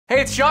Hey,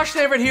 it's Josh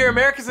Sanford here,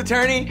 America's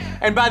Attorney,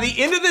 and by the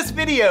end of this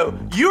video,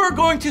 you are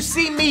going to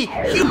see me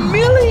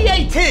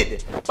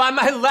humiliated by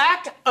my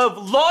lack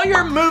of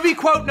lawyer movie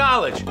quote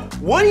knowledge.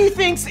 What do you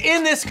think's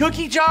in this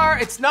cookie jar?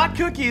 It's not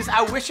cookies,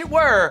 I wish it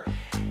were.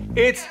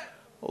 It's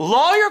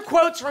lawyer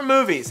quotes from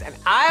movies, and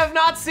I have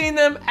not seen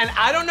them, and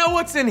I don't know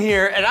what's in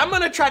here, and I'm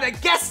gonna try to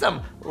guess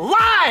them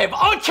live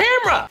on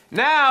camera.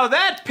 Now,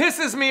 that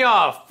pisses me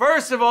off.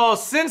 First of all,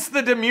 since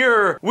the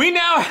demurrer, we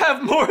now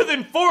have more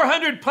than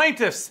 400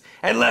 plaintiffs,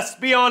 and let's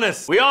be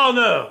honest, we all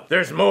know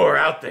there's more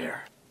out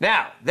there.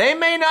 Now, they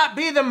may not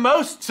be the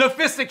most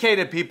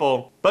sophisticated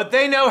people, but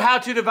they know how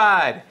to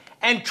divide,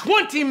 and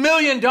 $20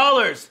 million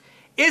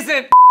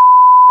isn't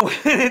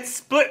when it's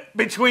split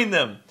between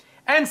them.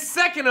 And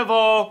second of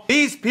all,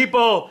 these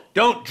people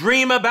don't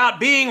dream about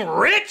being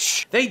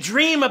rich. They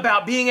dream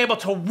about being able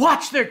to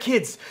watch their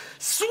kids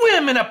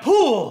swim in a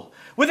pool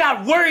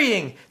without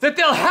worrying that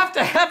they'll have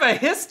to have a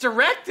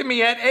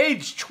hysterectomy at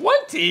age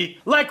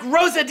 20, like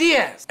Rosa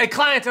Diaz, a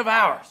client of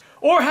ours,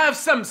 or have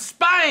some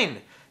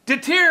spine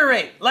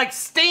deteriorate like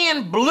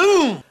Stan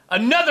Bloom,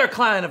 another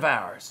client of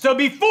ours. So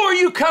before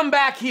you come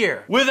back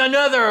here with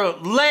another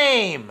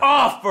lame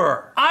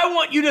offer, I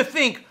want you to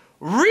think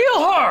real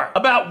hard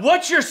about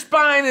what your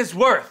spine is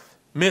worth,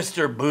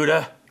 Mr.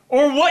 Buddha,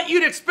 or what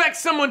you'd expect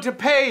someone to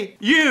pay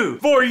you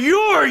for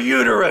your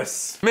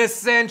uterus, Miss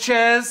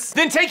Sanchez.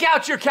 Then take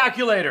out your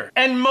calculator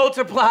and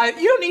multiply.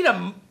 You don't need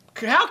a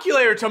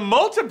calculator to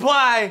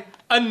multiply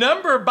a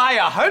number by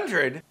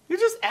 100. You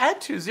just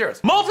add 2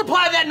 zeros.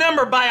 Multiply that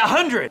number by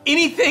 100.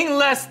 Anything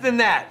less than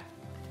that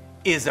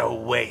is a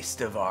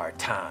waste of our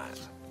time.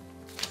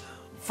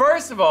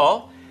 First of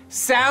all,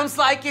 sounds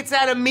like it's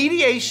at a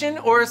mediation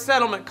or a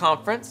settlement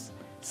conference.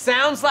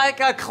 Sounds like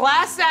a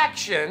class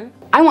action.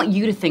 I want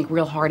you to think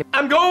real hard.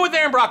 I'm going with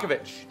Aaron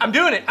Brockovich. I'm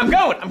doing it. I'm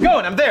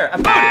there.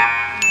 I'm voting.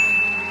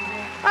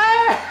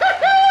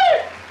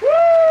 Woo!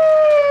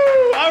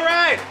 All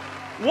right.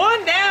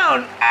 One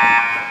down.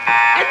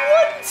 And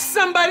wouldn't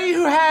somebody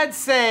who had,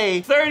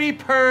 say, 30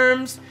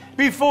 perms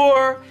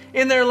before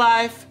in their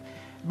life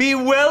be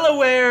well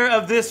aware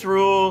of this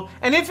rule?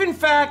 And if in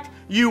fact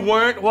you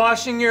weren't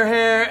washing your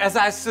hair, as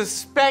I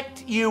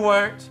suspect you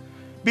weren't,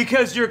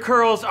 because your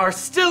curls are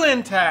still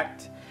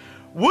intact,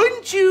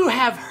 wouldn't you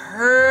have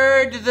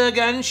heard the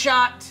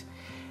gunshot?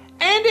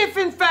 And if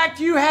in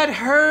fact you had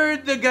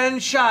heard the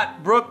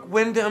gunshot, Brooke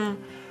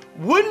Wyndham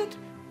wouldn't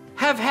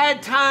have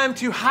had time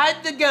to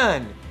hide the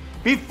gun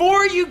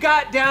before you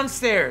got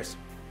downstairs,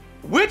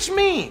 which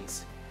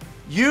means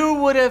you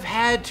would have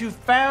had to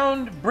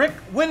found Brooke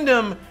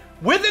Wyndham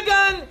with a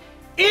gun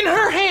in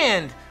her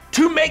hand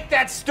to make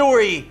that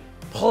story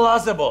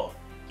plausible.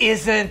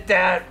 Isn't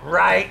that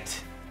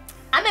right?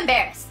 I'm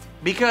embarrassed.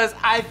 Because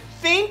I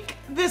think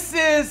this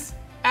is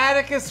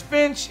Atticus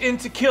Finch in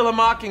To Kill a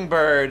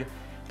Mockingbird,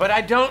 but I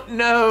don't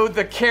know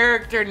the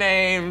character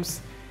names,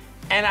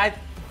 and I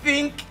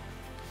think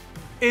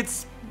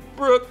it's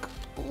Brooke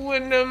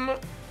Wyndham.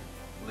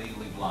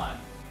 Legally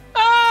Blonde.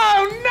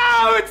 Oh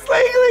no, it's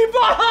Legally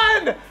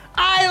Blonde!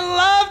 I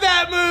love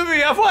that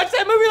movie. I've watched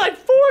that movie like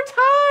 4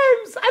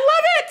 times. I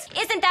love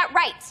it. Isn't that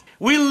right?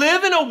 We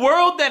live in a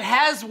world that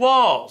has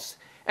walls,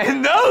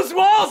 and those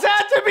walls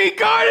have to be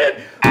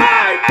guarded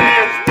by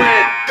men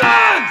with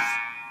guns.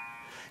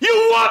 You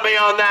want me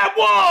on that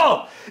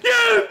wall.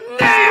 You need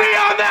me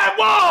on that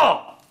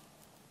wall.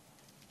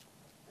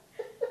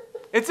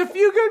 It's A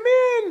Few Good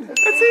Men.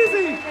 That's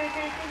easy.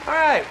 All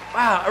right.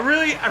 Wow, I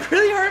really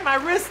hurt my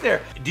wrist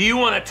there. Do you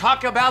want to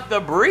talk about the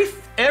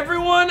brief?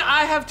 Everyone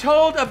I have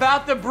told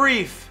about the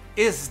brief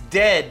is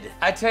dead.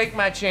 I take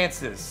my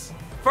chances.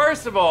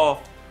 First of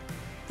all,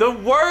 the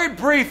word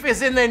brief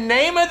is in the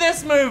name of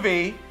this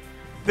movie.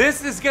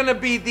 This is gonna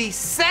be the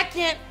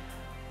second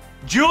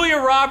Julia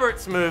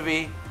Roberts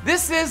movie.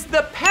 This is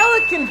the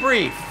Pelican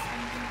Brief.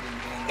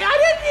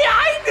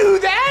 I knew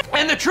that.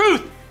 And the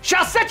truth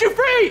shall set you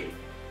free.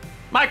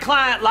 My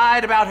client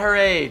lied about her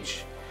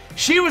age.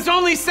 She was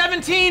only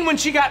 17 when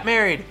she got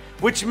married,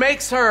 which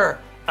makes her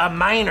a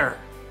minor.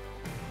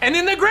 And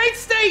in the great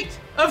state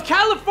of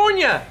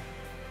California,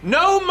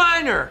 no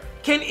minor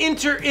can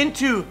enter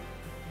into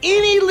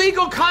any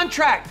legal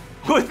contract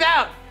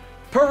without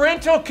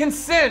parental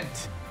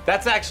consent.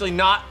 That's actually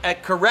not a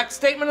correct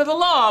statement of the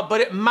law,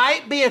 but it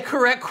might be a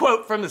correct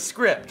quote from the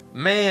script.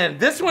 Man,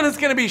 this one is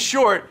gonna be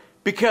short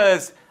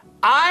because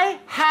I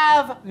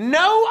have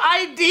no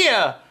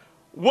idea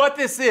what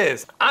this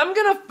is. I'm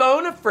gonna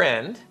phone a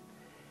friend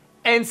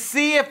and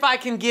see if I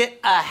can get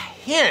a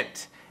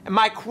hint. And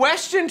my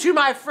question to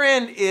my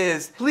friend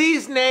is,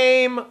 please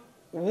name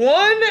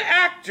one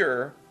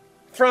actor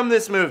from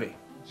this movie.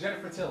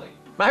 Jennifer Tilly.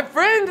 My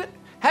friend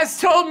has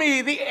told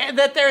me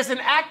that there's an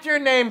actor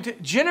named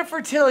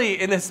Jennifer Tilly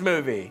in this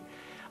movie.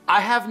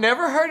 I have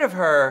never heard of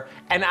her,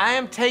 and I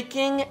am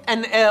taking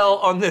an L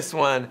on this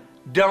one.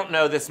 Don't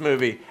know this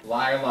movie.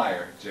 Liar,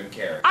 Liar, Jim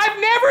Carrey. I've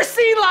never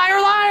seen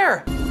Liar,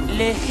 Liar.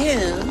 Le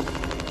who?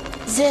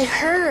 The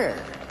her.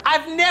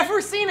 I've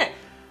never seen it.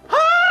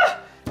 Ah!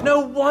 No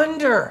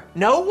wonder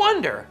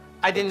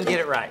I didn't get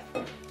it right.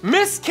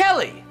 Miss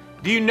Kelly,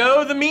 Do you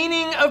know the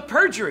meaning of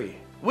perjury?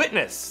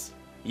 Witness.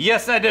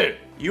 Yes, I do.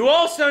 You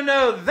also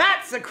know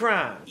that's a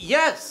crime.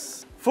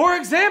 Yes. For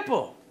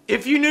example,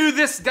 if you knew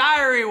this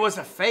diary was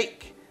a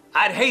fake,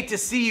 I'd hate to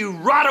see you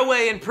rot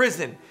away in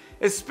prison,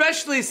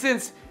 especially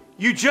since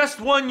you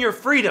just won your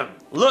freedom.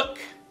 Look,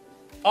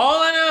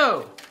 all I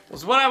know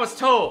was what I was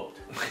told.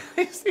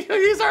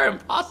 These are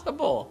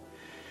impossible.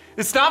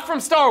 It's not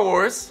from Star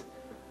Wars.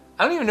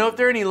 I don't even know if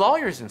there are any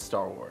lawyers in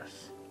Star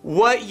Wars.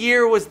 What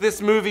year was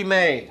this movie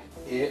made?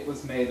 It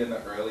was made in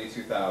the early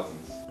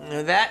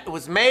 2000s. That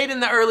was made in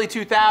the early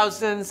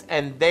 2000s,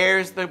 and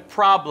there's the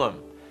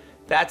problem.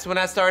 That's when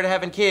I started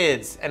having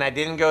kids, and I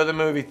didn't go to the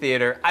movie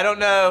theater. I don't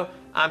know.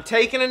 I'm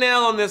taking an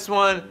L on this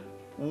one.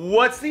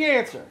 What's the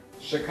answer?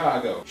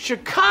 Chicago.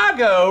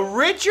 Chicago,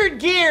 Richard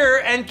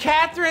Gere and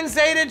Catherine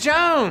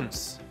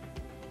Zeta-Jones.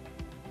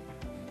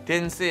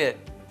 Didn't see it.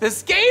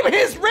 This game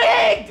is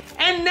rigged!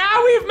 And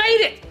now we've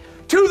made it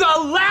to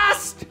the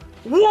last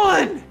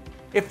one.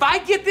 If I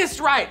get this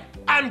right,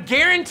 I'm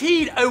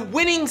guaranteed a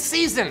winning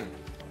season.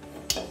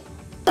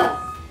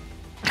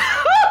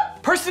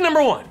 Person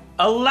number one,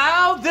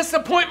 allow this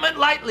appointment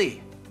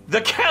lightly.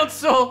 The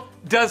council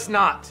does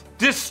not.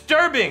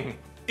 Disturbing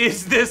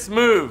is this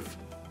move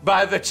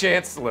by the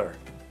chancellor.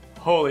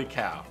 Holy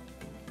cow.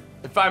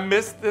 If I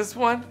miss this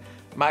one,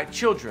 my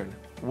children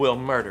will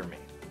murder me.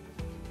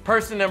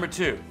 Person number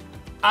two,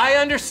 I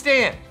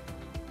understand.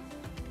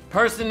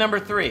 Person number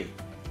three,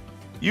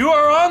 you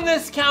are on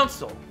this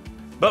council,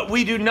 but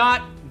we do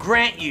not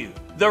grant you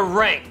the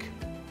rank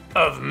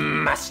of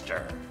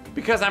master.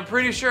 Because I'm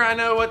pretty sure I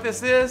know what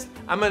this is,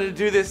 I'm gonna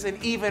do this in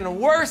even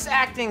worse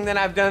acting than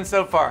I've done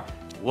so far.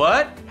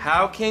 What?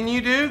 How can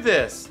you do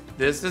this?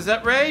 This is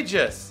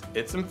outrageous.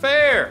 It's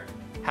unfair.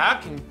 How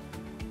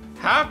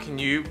can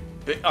you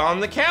be on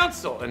the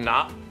council and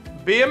not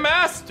be a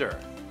master?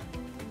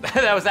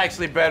 That was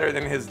actually better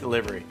than his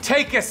delivery.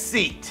 Take a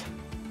seat.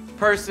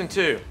 Person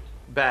two,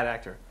 bad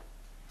actor.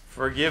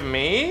 Forgive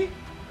me.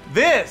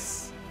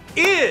 This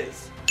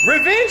is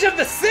Revenge of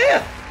the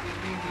Sith.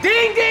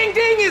 Ding, ding,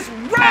 ding is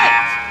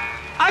right.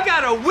 I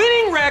got a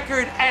winning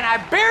record and I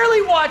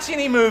barely watch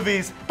any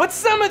movies, but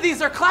some of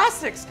these are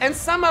classics and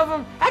some of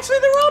them, actually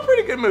they're all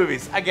pretty good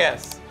movies, I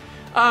guess.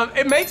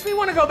 It makes me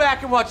want to go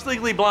back and watch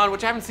Legally Blonde,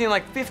 which I haven't seen in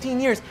like 15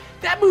 years.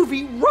 That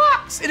movie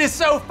rocks. It is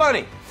so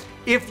funny.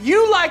 If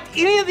you liked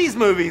any of these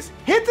movies,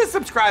 hit the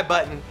subscribe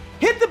button,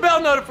 hit the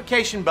bell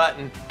notification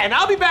button, and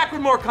I'll be back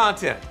with more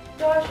content.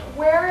 Josh,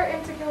 where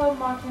in To Kill a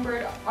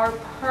Mockingbird are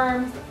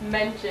perms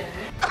mentioned?